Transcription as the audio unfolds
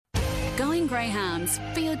Going Greyhounds,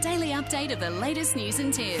 for your daily update of the latest news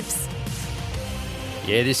and tips.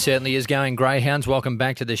 Yeah, this certainly is Going Greyhounds. Welcome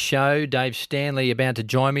back to the show. Dave Stanley about to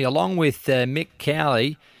join me, along with Mick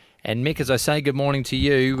Cowley. And Mick, as I say, good morning to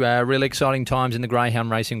you. Really exciting times in the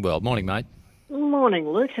greyhound racing world. Morning, mate. Morning,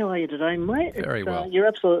 Luke. How are you today, mate? Very well. You're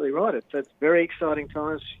absolutely right. It's very exciting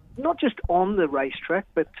times, not just on the racetrack,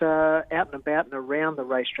 but out and about and around the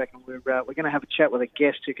racetrack. And we're going to have a chat with a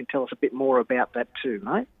guest who can tell us a bit more about that too,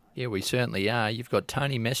 mate. Yeah, we certainly are. You've got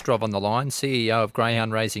Tony Mestrov on the line, CEO of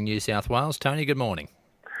Greyhound Racing New South Wales. Tony, good morning.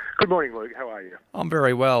 Good morning, Luke. How are you? I'm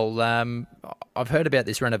very well. I've heard about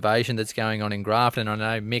this renovation that's going on in Grafton. I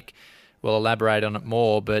know Mick will elaborate on it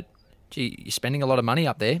more, but gee, you're spending a lot of money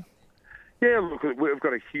up there. Yeah, look, we've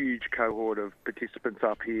got a huge cohort of participants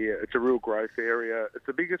up here. It's a real growth area. It's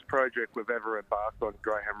the biggest project we've ever embarked on,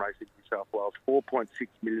 Greyhound Racing New South Wales, $4.6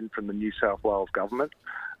 million from the New South Wales government.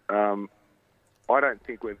 I don't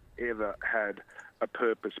think we've ever had a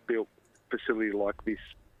purpose-built facility like this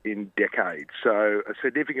in decades. So a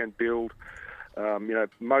significant build.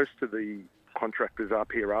 Most of the contractors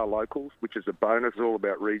up here are locals, which is a bonus. It's all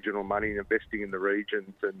about regional money, investing in the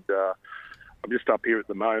regions. And I'm just up here at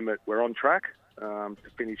the moment. We're on track to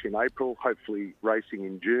finish in April, hopefully racing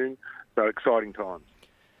in June. So exciting times.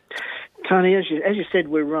 Tony, as you said,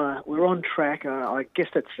 we're on track. I guess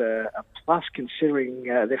that's a plus considering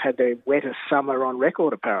they've had their wettest summer on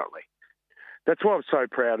record, apparently. That's why I'm so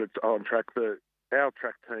proud it's on track. Our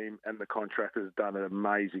track team and the contractors have done an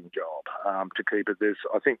amazing job to keep it.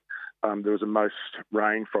 I think there was the most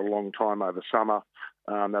rain for a long time over summer.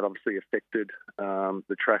 That obviously affected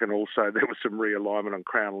the track, and also there was some realignment on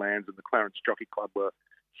Crown Lands, and the Clarence Jockey Club were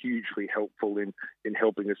hugely helpful in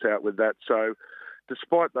helping us out with that. So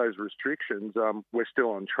despite those restrictions, we're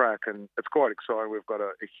still on track, and it's quite exciting. We've got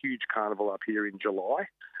a huge carnival up here in July.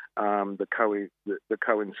 The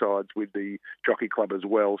coincides with the Jockey Club as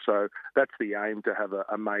well. So that's the aim, to have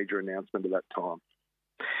a major announcement at that time.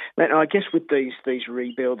 Now, I guess with these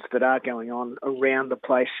rebuilds that are going on around the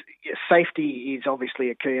place, safety is obviously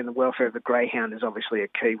a key, and the welfare of the greyhound is obviously a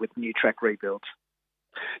key with new track rebuilds.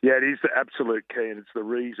 Yeah, it is the absolute key, and it's the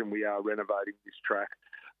reason we are renovating this track.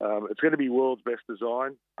 It's going to be world's best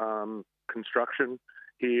design construction.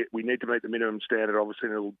 Here, we need to meet the minimum standard, obviously,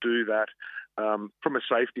 and it'll do that. From a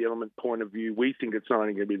safety element point of view, we think it's not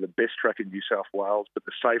only going to be the best track in New South Wales, but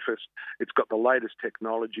the safest. It's got the latest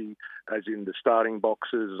technology, as in the starting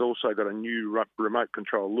boxes. It's also got a new remote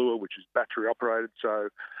control lure, which is battery operated. So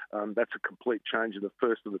that's a complete change, and the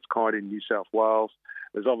first of its kind in New South Wales.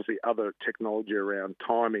 There's obviously other technology around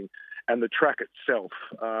timing, and the track itself.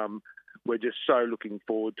 We're just so looking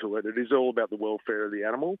forward to it. It is all about the welfare of the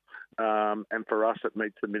animal, and for us, it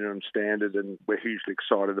meets the minimum standard, and we're hugely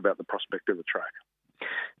excited about the prospect of the track.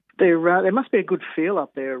 There must be a good feel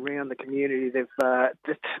up there around the community.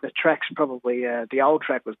 The track's probably the old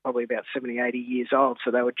track was probably about 70, 80 years old,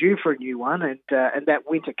 so they were due for a new one. And that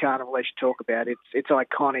winter carnival, as you talk about, it's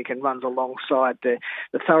iconic and runs alongside the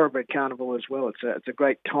Thoroughbred Carnival as well. It's a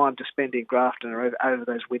great time to spend in Grafton over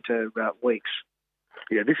those winter weeks.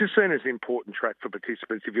 Yeah, this is seen as an important track for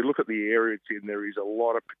participants. If you look at the area it's in, there is a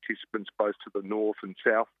lot of participants both to the north and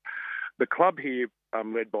south. The club here,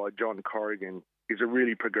 led by John Corrigan, is a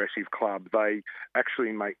really progressive club. They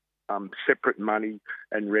actually make separate money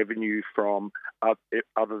and revenue from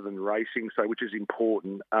other than racing, so which is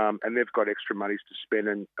important. And they've got extra monies to spend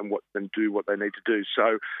and do what they need to do.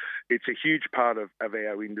 So it's a huge part of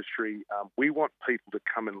our industry. We want people to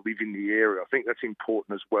come and live in the area. I think that's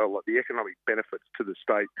important as well. Like the economic benefits to the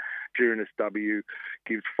state, GNSW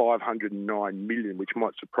gives $509 million, which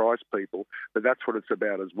might surprise people, but that's what it's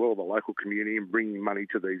about as well, the local community and bringing money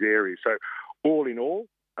to these areas. So all in all,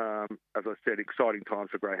 as I said, exciting times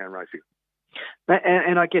for greyhound racing.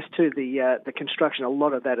 And I guess too, the construction, a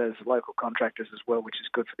lot of that is local contractors as well, which is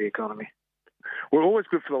good for the economy. Well, always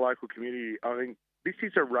good for the local community. I mean, this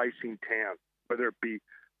is a racing town, whether it be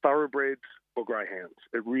thoroughbreds or greyhounds.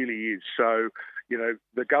 It really is. So, the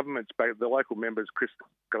the local members, Chris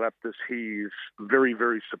Galaptis, he is very,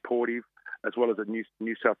 very supportive, as well as the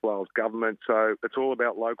New South Wales government. So it's all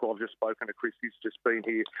about local. I've just spoken to Chris. He's just been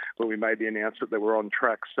here when we made the announcement that we're on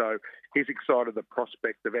track. So he's excited at the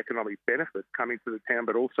prospect of economic benefit coming to the town,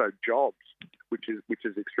 but also jobs, which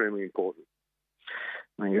is extremely important.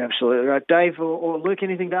 You're absolutely right. Dave or Luke,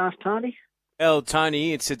 anything to ask Tony? Well,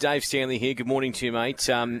 Tony, it's Dave Stanley here. Good morning to you, mate.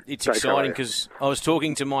 It's exciting because I was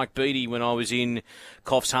talking to Mike Beattie when I was in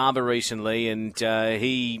Coffs Harbour recently, and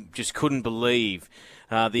he just couldn't believe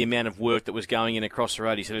the amount of work that was going in across the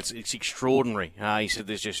road. He said it's extraordinary. He said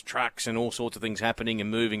there's just trucks and all sorts of things happening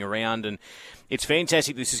and moving around, and it's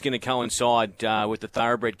fantastic. This is going to coincide with the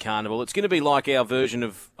Thoroughbred Carnival. It's going to be like our version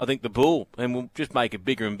of, I think, the Bull, and we'll just make it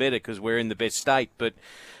bigger and better because we're in the best state. But,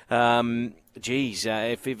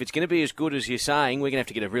 if it's going to be as good as you're saying, we're going to have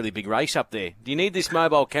to get a really big race up there. Do you need this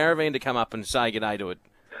mobile caravan to come up and say good day to it?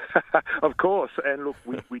 Of course, and look,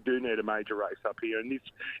 we do need a major race up here, and this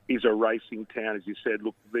is a racing town, as you said.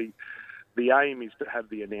 Look, the aim is to have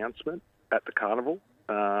the announcement at the carnival,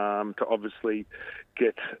 to obviously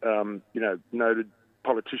get noted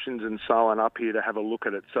politicians and so on up here to have a look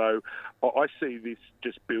at it. So I see this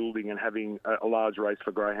just building and having a large race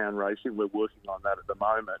for greyhound racing. We're working on that at the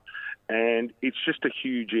moment. And it's just a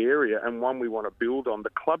huge area and one we want to build on. The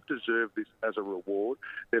club deserve this as a reward.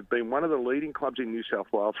 They've been one of the leading clubs in New South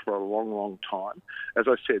Wales for a long, long time. As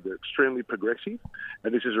I said, they're extremely progressive,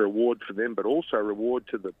 and this is a reward for them, but also a reward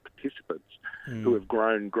to the participants who have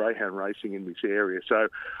grown greyhound racing in this area. So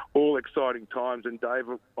all exciting times. And Dave,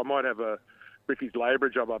 I might have a Ricky's labour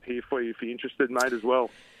job up here for you if you're interested, mate, as well.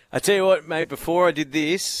 I tell you what, mate, before I did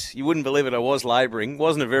this, you wouldn't believe it, I was labouring.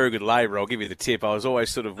 Wasn't a very good labourer, I'll give you the tip. I was always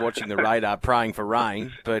sort of watching the radar, praying for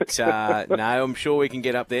rain. But, no, I'm sure we can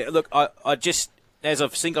get up there. Look, I just, as I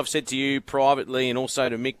think I've said to you privately and also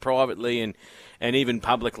to Mick privately and even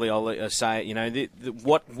publicly, I'll say,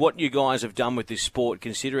 what you guys have done with this sport,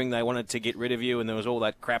 considering they wanted to get rid of you and there was all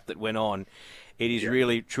that crap that went on, it is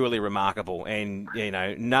really, truly remarkable. And,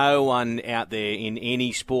 no one out there in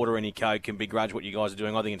any sport or any code can begrudge what you guys are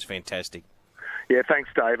doing. I think it's fantastic. Yeah, thanks,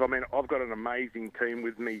 Dave. I mean, I've got an amazing team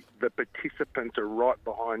with me. The participants are right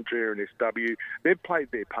behind GRNSW. They've played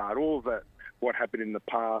their part. All of that, what happened in the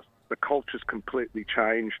past, the culture's completely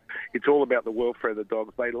changed. It's all about the welfare of the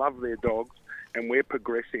dogs. They love their dogs, and we're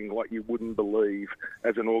progressing like you wouldn't believe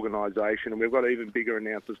as an organisation. And we've got even bigger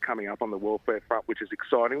announcements coming up on the welfare front, which is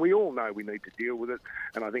exciting. We all know we need to deal with it,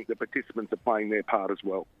 and I think the participants are playing their part as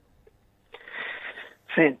well.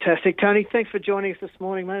 Fantastic. Tony, thanks for joining us this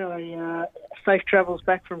morning, mate. Safe travels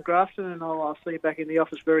back from Grafton, and I'll see you back in the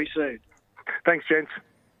office very soon. Thanks, gents.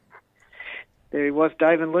 There he was,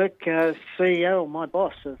 Dave and Luke, CEO, my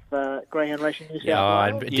boss of Greyhound Racing New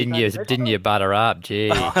South Wales. Didn't you butter up? Gee.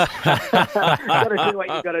 You've got to do what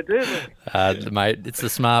you've got to do, Luke. Mate, it's the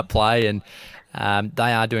smart play, and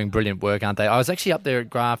they are doing brilliant work, aren't they? I was actually up there at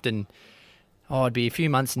Grafton, it'd be a few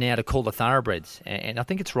months now to call the Thoroughbreds, and I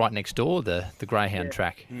think it's right next door, the Greyhound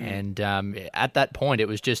track. And at that point, it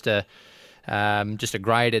was just a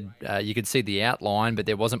graded, you could see the outline, but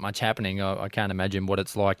there wasn't much happening. I can't imagine what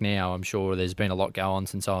it's like now. I'm sure there's been a lot go on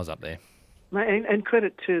since I was up there. And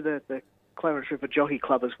credit to the Clarence River Jockey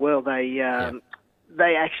Club as well.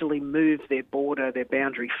 They actually moved their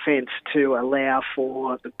boundary fence to allow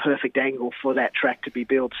for the perfect angle for that track to be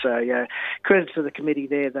built. So credit to the committee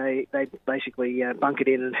there. They basically bunkered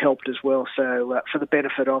in and helped as well. So for the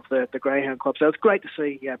benefit of the Greyhound Club. So it's great to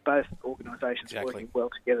see both organisations working well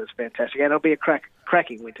together. It's fantastic. And it'll be a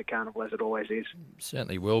cracking winter carnival, as it always is.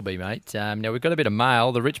 Certainly will be, mate. Now, we've got a bit of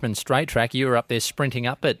mail. The Richmond Straight Track, you were up there sprinting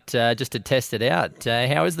up it just to test it out.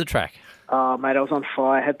 How is the track? Oh, mate, I was on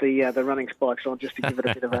fire. I had the running spikes on just to give it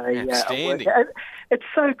a bit of a workout. It's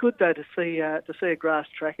so good, though, to see a grass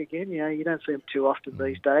track again. You don't see them too often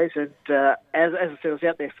these days. And as I said, I was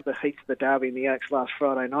out there for the heats of the Derby in the Oaks last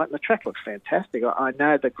Friday night, and the track looks fantastic. I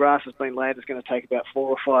know the grass has been laid. It's going to take about 4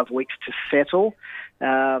 or 5 weeks to settle.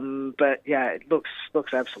 But, it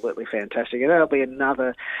looks absolutely fantastic. And that'll be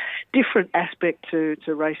another different aspect to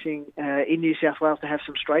racing in New South Wales, to have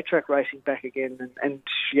some straight track racing back again. And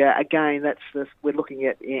again, we're looking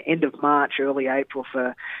at end of March, early April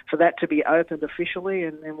for that to be opened officially,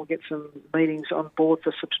 and we'll get some meetings on board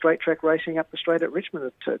for some straight track racing up the straight at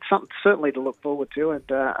Richmond. It's something certainly to look forward to, and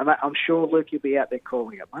I'm sure, Luke, you'll be out there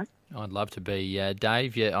calling it, mate. I'd love to be.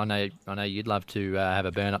 Dave, I know you'd love to have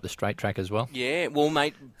a burn up the straight track as well. Yeah, well,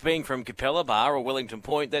 mate, being from Capella Bar or Wellington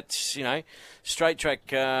Point, that's, straight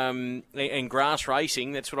track and grass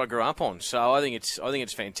racing, that's what I grew up on. So I think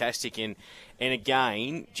it's fantastic, and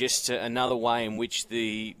again, just another way in which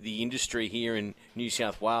the industry here in New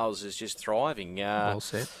South Wales is just thriving. Well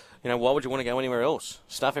said. Why would you want to go anywhere else?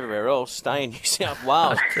 Stuff everywhere else. Stay in New South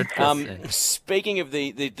Wales. Speaking of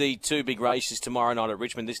the two big races tomorrow night at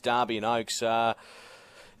Richmond, this Derby and Oaks, have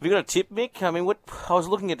you got a tip, Mick? I mean, I was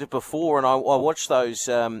looking at it before, and I watched those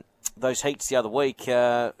heats the other week.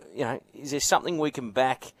 Is there something we can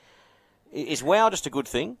back? Is WOW just a good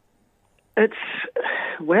thing?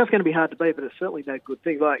 Wow's going to be hard to beat, but it's certainly no good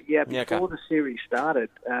thing. Before the series started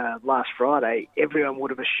last Friday, everyone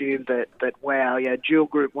would have assumed that WOW, dual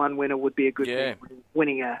Group 1 winner would be a good thing,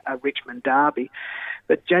 winning a Richmond Derby.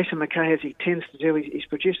 But Jason McKay, as he tends to do, he's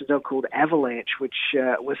produced a dog called Avalanche, which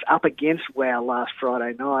was up against Wow last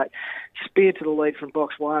Friday night. Speared to the lead from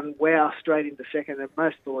box one, Wow straight into second, and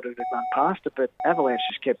most thought it had run past it, but Avalanche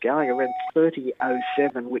just kept going. It ran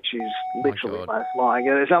 30.07, which is literally low flying.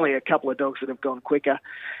 There's only a couple of dogs that have gone quicker.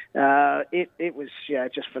 It was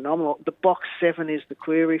just phenomenal. The box 7 is the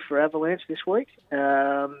query for Avalanche this week.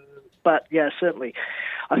 But, certainly.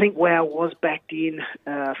 I think Wow was backed in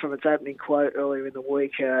from its opening quote earlier in the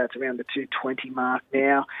week. It's around the 220 mark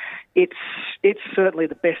now. It's certainly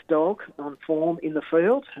the best dog on form in the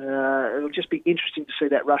field. It'll just be interesting to see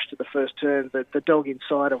that rush to the first turn. The dog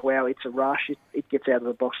inside of Wow, it's a rush. It gets out of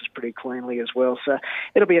the boxes pretty cleanly as well. So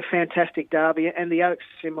it'll be a fantastic derby. And the Oaks,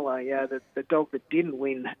 similar. The dog that didn't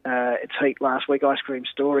win its heat last week, Ice Cream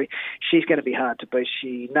Story, she's going to be hard to beat.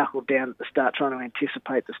 She knuckled down at the start trying to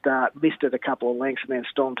anticipate the start, missed it a couple of lengths, and then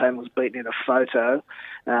Stormtame was beaten in a photo.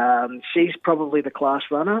 She's probably the class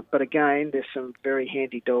runner, but again, there's some very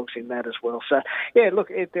handy dogs in that as well. So,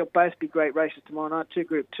 look, they'll both be great races tomorrow night. 2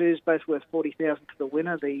 Group 2s, both worth $40,000 to the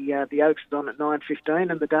winner. The Oaks is on at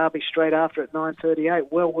 9:15, and the Derby straight after at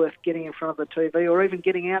 9:38. Well worth getting in front of the TV or even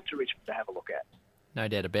getting out to Richmond to have a look at. No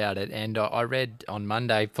doubt about it. And I read on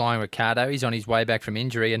Monday, Flying Ricardo, he's on his way back from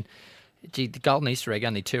injury, and the Golden Easter Egg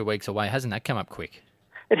only 2 weeks away. Hasn't that come up quick?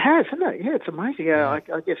 It has, hasn't it? Yeah, it's amazing. I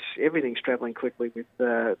guess everything's travelling quickly with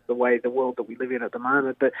the world that we live in at the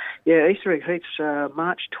moment. But Easter Egg Heats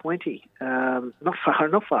March 20, not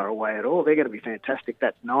far away at all. They're going to be fantastic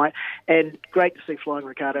that night, and great to see Flying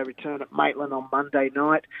Ricardo return at Maitland on Monday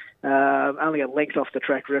night. Only a length off the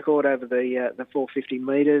track record over the 450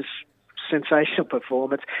 metres. Sensational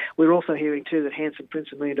performance. We're also hearing too that Handsome Prince,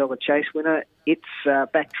 $1 Million Chase winner, it's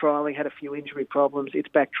back trialling, had a few injury problems. It's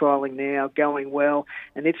back trialling now, going well,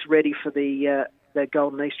 and it's ready for the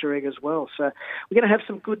Golden Easter Egg as well. So we're going to have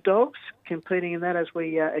some good dogs competing in that as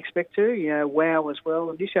we expect to. Wow as well.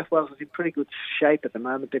 And New South Wales is in pretty good shape at the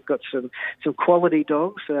moment. They've got some quality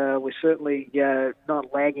dogs. We're certainly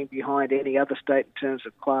not lagging behind any other state in terms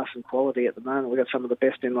of class and quality at the moment. We've got some of the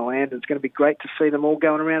best in the land, and it's going to be great to see them all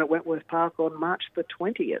going around at Wentworth Park on March the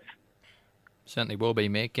 20th. Certainly will be,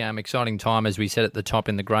 Mick. Exciting time, as we said at the top,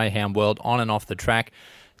 in the greyhound world, on and off the track.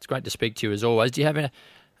 It's great to speak to you as always. Do you have a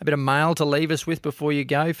bit of mail to leave us with before you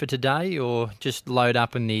go for today, or just load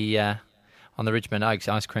up in the on the Richmond Oaks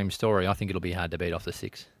Ice Cream Story? I think it'll be hard to beat off the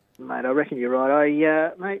 6. Mate, I reckon you're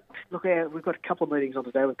right. Mate, look, we've got a couple of meetings on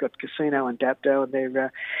today. We've got Casino and Dapto, and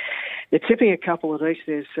they're tipping a couple of each.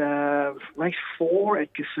 There's race 4 at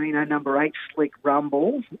Casino, number 8, Slick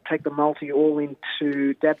Rumble. Take the multi all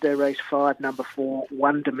into Dapto race 5, number 4,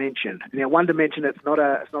 One Dimension. Now, One Dimension, it's not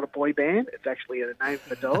a boy band. It's actually a name for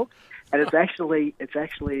the dog. And it's actually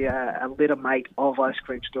a litter mate of Ice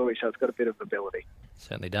Cream Story, so it's got a bit of ability.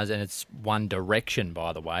 Certainly does, and it's One Direction,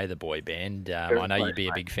 by the way, the boy band. I know you'd be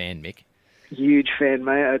a big fan, Mick. Huge fan,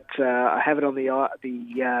 mate. I have it on the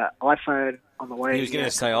iPhone on the way. He was going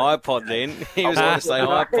to say iPod then. He was going to say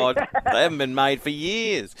iPod. They haven't been made for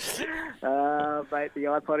years. Mate, the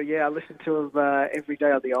iPod, I listen to them every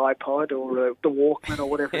day on the iPod or the Walkman or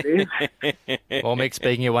whatever it is. Well, Mick,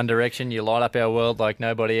 speaking of One Direction, you light up our world like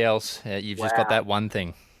nobody else. You've just got that one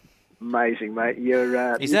thing. Amazing, mate.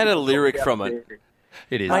 Is that a lyric from it?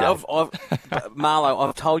 It is. Mate, Marlo,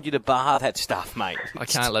 I've told you to bar that stuff, mate. I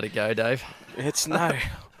can't let it go, Dave. It's no.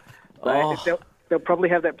 They'll probably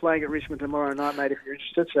have that playing at Richmond tomorrow night, mate, if you're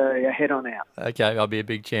interested, so head on out. Okay, I'll be a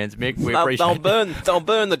big chance. Mick, we appreciate They'll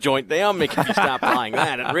burn the joint down, Mick, if you start playing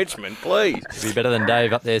that at Richmond, please. It'll be better than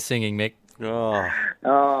Dave up there singing, Mick.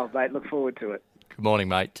 Oh, mate, look forward to it. Good morning,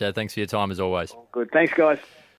 mate. Thanks for your time as always. All good. Thanks, guys.